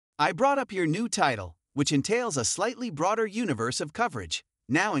I brought up your new title, which entails a slightly broader universe of coverage,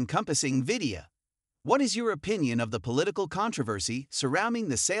 now encompassing Nvidia. What is your opinion of the political controversy surrounding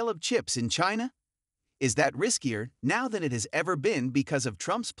the sale of chips in China? Is that riskier now than it has ever been because of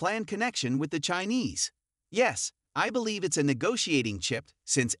Trump's planned connection with the Chinese? Yes, I believe it's a negotiating chip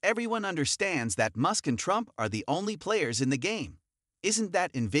since everyone understands that Musk and Trump are the only players in the game. Isn't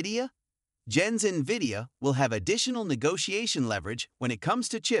that Nvidia? Gen's Nvidia will have additional negotiation leverage when it comes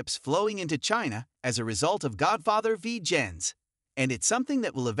to chips flowing into China as a result of Godfather v. Gen's. And it's something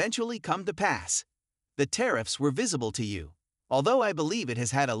that will eventually come to pass. The tariffs were visible to you. Although I believe it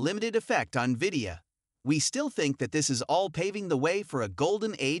has had a limited effect on Nvidia, we still think that this is all paving the way for a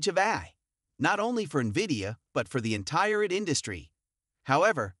golden age of AI. Not only for Nvidia, but for the entire industry.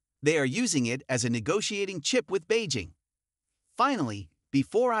 However, they are using it as a negotiating chip with Beijing. Finally,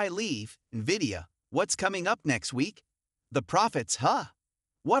 before I leave, Nvidia, what's coming up next week? The profits, huh?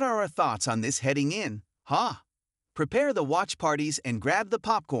 What are our thoughts on this heading in, huh? Prepare the watch parties and grab the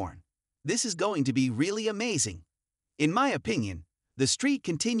popcorn. This is going to be really amazing. In my opinion, the street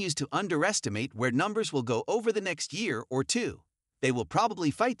continues to underestimate where numbers will go over the next year or two. They will probably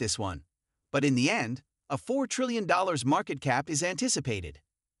fight this one. But in the end, a $4 trillion market cap is anticipated.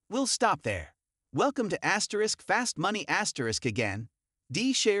 We'll stop there. Welcome to Fast Money again.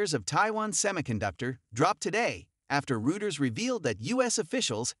 D shares of Taiwan Semiconductor dropped today after Reuters revealed that U.S.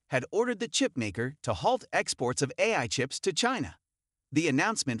 officials had ordered the chipmaker to halt exports of AI chips to China. The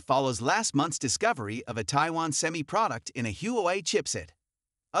announcement follows last month's discovery of a Taiwan semi product in a Huawei chipset.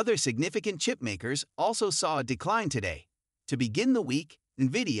 Other significant chipmakers also saw a decline today. To begin the week,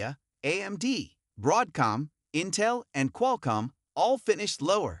 Nvidia, AMD, Broadcom, Intel, and Qualcomm all finished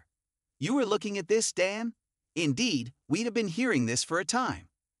lower. You were looking at this, Dan? Indeed, we'd have been hearing this for a time.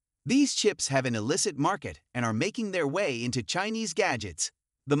 These chips have an illicit market and are making their way into Chinese gadgets.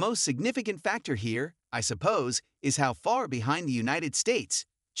 The most significant factor here, I suppose, is how far behind the United States,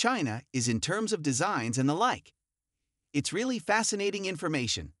 China, is in terms of designs and the like. It's really fascinating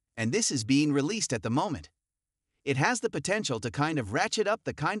information, and this is being released at the moment. It has the potential to kind of ratchet up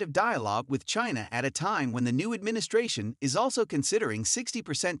the kind of dialogue with China at a time when the new administration is also considering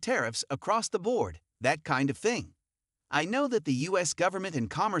 60% tariffs across the board, that kind of thing. I know that the U.S. government and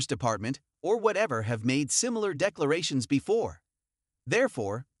Commerce Department, or whatever, have made similar declarations before.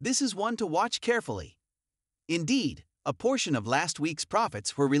 Therefore, this is one to watch carefully. Indeed, a portion of last week's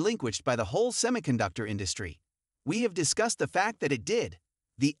profits were relinquished by the whole semiconductor industry. We have discussed the fact that it did.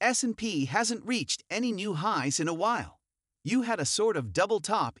 The S&P hasn't reached any new highs in a while. You had a sort of double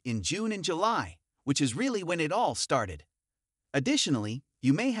top in June and July, which is really when it all started. Additionally,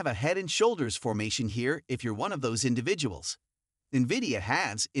 you may have a head and shoulders formation here if you're one of those individuals. Nvidia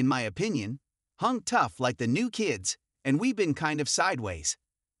has, in my opinion, hung tough like the new kids, and we've been kind of sideways.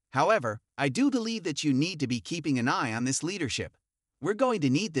 However, I do believe that you need to be keeping an eye on this leadership. We're going to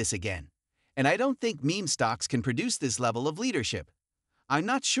need this again. And I don't think meme stocks can produce this level of leadership. I'm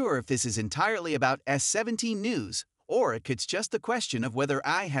not sure if this is entirely about S17 news, or it's just the question of whether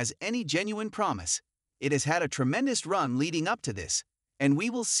AI has any genuine promise. It has had a tremendous run leading up to this, and we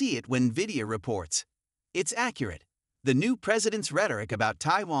will see it when Nvidia reports. It's accurate. The new president's rhetoric about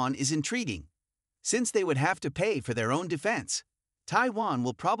Taiwan is intriguing. Since they would have to pay for their own defense, Taiwan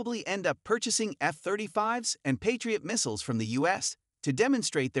will probably end up purchasing F-35s and Patriot missiles from the U.S. to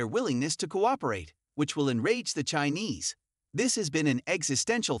demonstrate their willingness to cooperate, which will enrage the Chinese. This has been an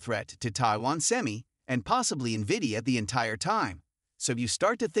existential threat to Taiwan Semi and possibly Nvidia the entire time, so you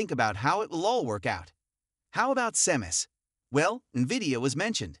start to think about how it will all work out. How about semis? Well, Nvidia was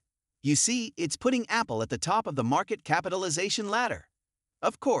mentioned. You see, it's putting Apple at the top of the market capitalization ladder.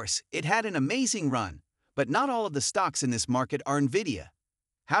 Of course, it had an amazing run, but not all of the stocks in this market are Nvidia.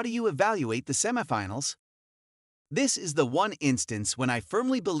 How do you evaluate the semifinals? This is the one instance when I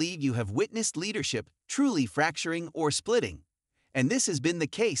firmly believe you have witnessed leadership truly fracturing or splitting, and this has been the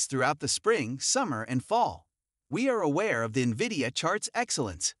case throughout the spring, summer, and fall. We are aware of the Nvidia chart's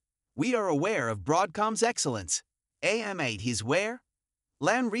excellence. We are aware of Broadcom's excellence. AM8 is where?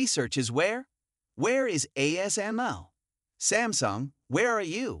 Lam Research is where? Where is ASML? Samsung, where are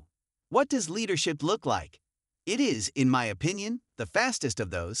you? What does leadership look like? It is, in my opinion, the fastest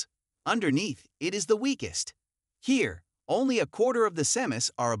of those. Underneath, it is the weakest. Here, only a quarter of the semis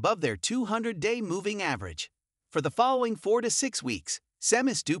are above their 200-day moving average. For the following 4 to 6 weeks,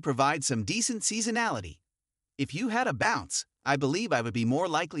 semis do provide some decent seasonality. If you had a bounce, I believe I would be more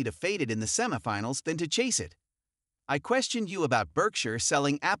likely to fade it in the semifinals than to chase it. I questioned you about Berkshire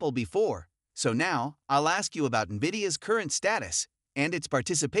selling Apple before, so now I'll ask you about Nvidia's current status and its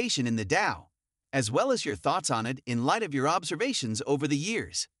participation in the Dow, as well as your thoughts on it in light of your observations over the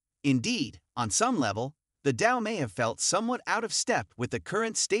years. Indeed, on some level, the Dow may have felt somewhat out of step with the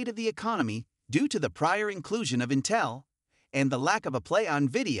current state of the economy due to the prior inclusion of Intel and the lack of a play on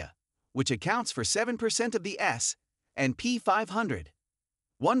Nvidia, which accounts for 7% of the S&P 500.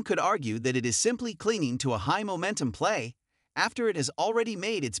 One could argue that it is simply clinging to a high momentum play after it has already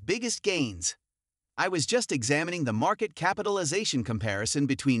made its biggest gains. I was just examining the market capitalization comparison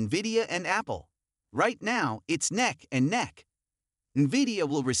between Nvidia and Apple. Right now, it's neck and neck. Nvidia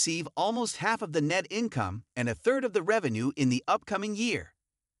will receive almost half of the net income and a third of the revenue in the upcoming year.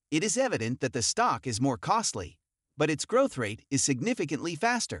 It is evident that the stock is more costly, but its growth rate is significantly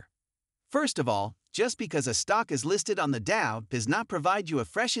faster. First of all, just because a stock is listed on the Dow does not provide you a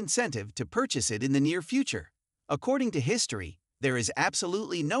fresh incentive to purchase it in the near future. According to history, there is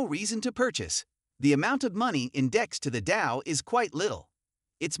absolutely no reason to purchase. The amount of money indexed to the Dow is quite little.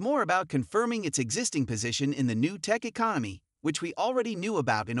 It's more about confirming its existing position in the new tech economy, which we already knew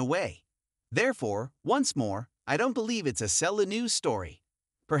about in a way. Therefore, once more, I don't believe it's a sell the news story.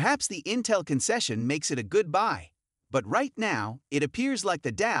 Perhaps the Intel concession makes it a good buy, but right now, it appears like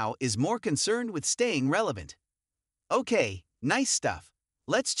the Dow is more concerned with staying relevant. Okay, nice stuff.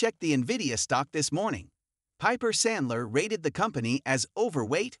 Let's check the Nvidia stock this morning. Piper Sandler rated the company as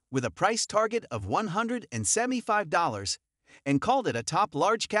overweight with a price target of $175 and called it a top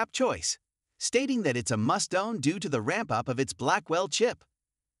large-cap choice, stating that it's a must-own due to the ramp-up of its Blackwell chip.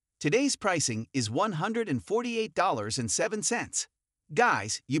 Today's pricing is $148.07.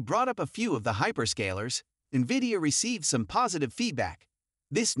 Guys, you brought up a few of the hyperscalers. Nvidia received some positive feedback.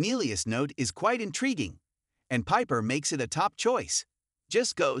 This Nelius note is quite intriguing, and Piper makes it a top choice.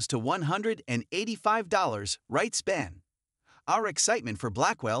 Just goes to $185, right Ben? Our excitement for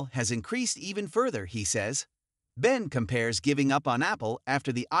Blackwell has increased even further, he says. Ben compares giving up on Apple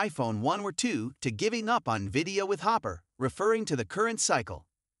after the iPhone 1 or 2 to giving up on Nvidia with Hopper, referring to the current cycle.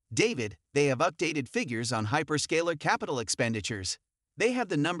 David, they have updated figures on hyperscaler capital expenditures. They have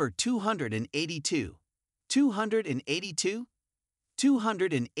the number 282. 282?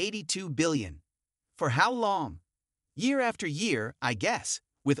 282 billion. For how long? Year after year, I guess.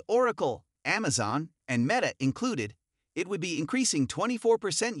 With Oracle, Amazon, and Meta included, it would be increasing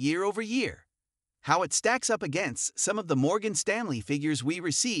 24% year over year. How it stacks up against some of the Morgan Stanley figures we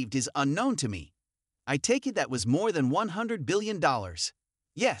received is unknown to me. I take it that was more than $100 billion.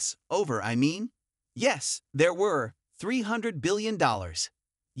 Yes, over I mean. Yes, there were $300 billion.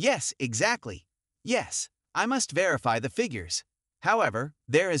 Yes, exactly. Yes, I must verify the figures. However,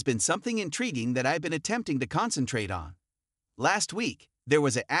 there has been something intriguing that I've been attempting to concentrate on. Last week, there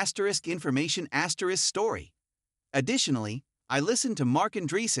was an information story. Additionally, I listened to Mark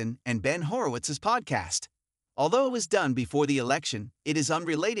Andreessen and Ben Horowitz's podcast. Although it was done before the election, it is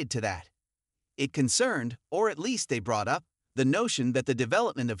unrelated to that. It concerned, or at least they brought up, the notion that the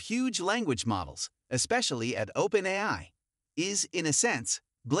development of huge language models, especially at OpenAI, is, in a sense,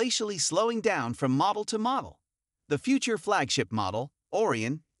 glacially slowing down from model to model. The future flagship model,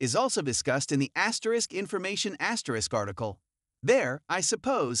 Orion, is also discussed in the information article. There, I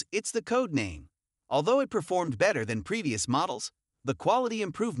suppose, it's the code name. Although it performed better than previous models, the quality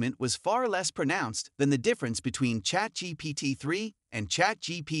improvement was far less pronounced than the difference between ChatGPT 3 and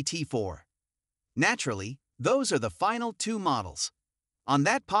ChatGPT 4. Naturally, those are the final two models. On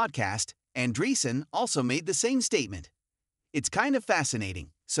that podcast, Andreessen also made the same statement. It's kind of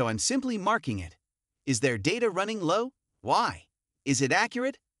fascinating, so I'm simply marking it. Is their data running low? Why? Is it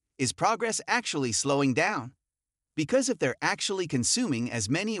accurate? Is progress actually slowing down? Because if they're actually consuming as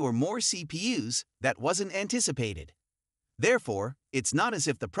many or more CPUs, that wasn't anticipated. Therefore, it's not as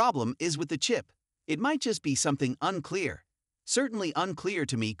if the problem is with the chip. It might just be something unclear. Certainly unclear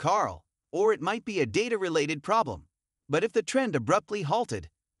to me, Carl. Or it might be a data-related problem. But if the trend abruptly halted,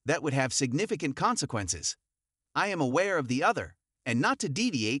 that would have significant consequences. I am aware of the other, and not to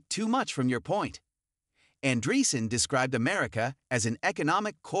deviate too much from your point. Andreessen described America as an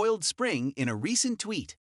economic coiled spring in a recent tweet.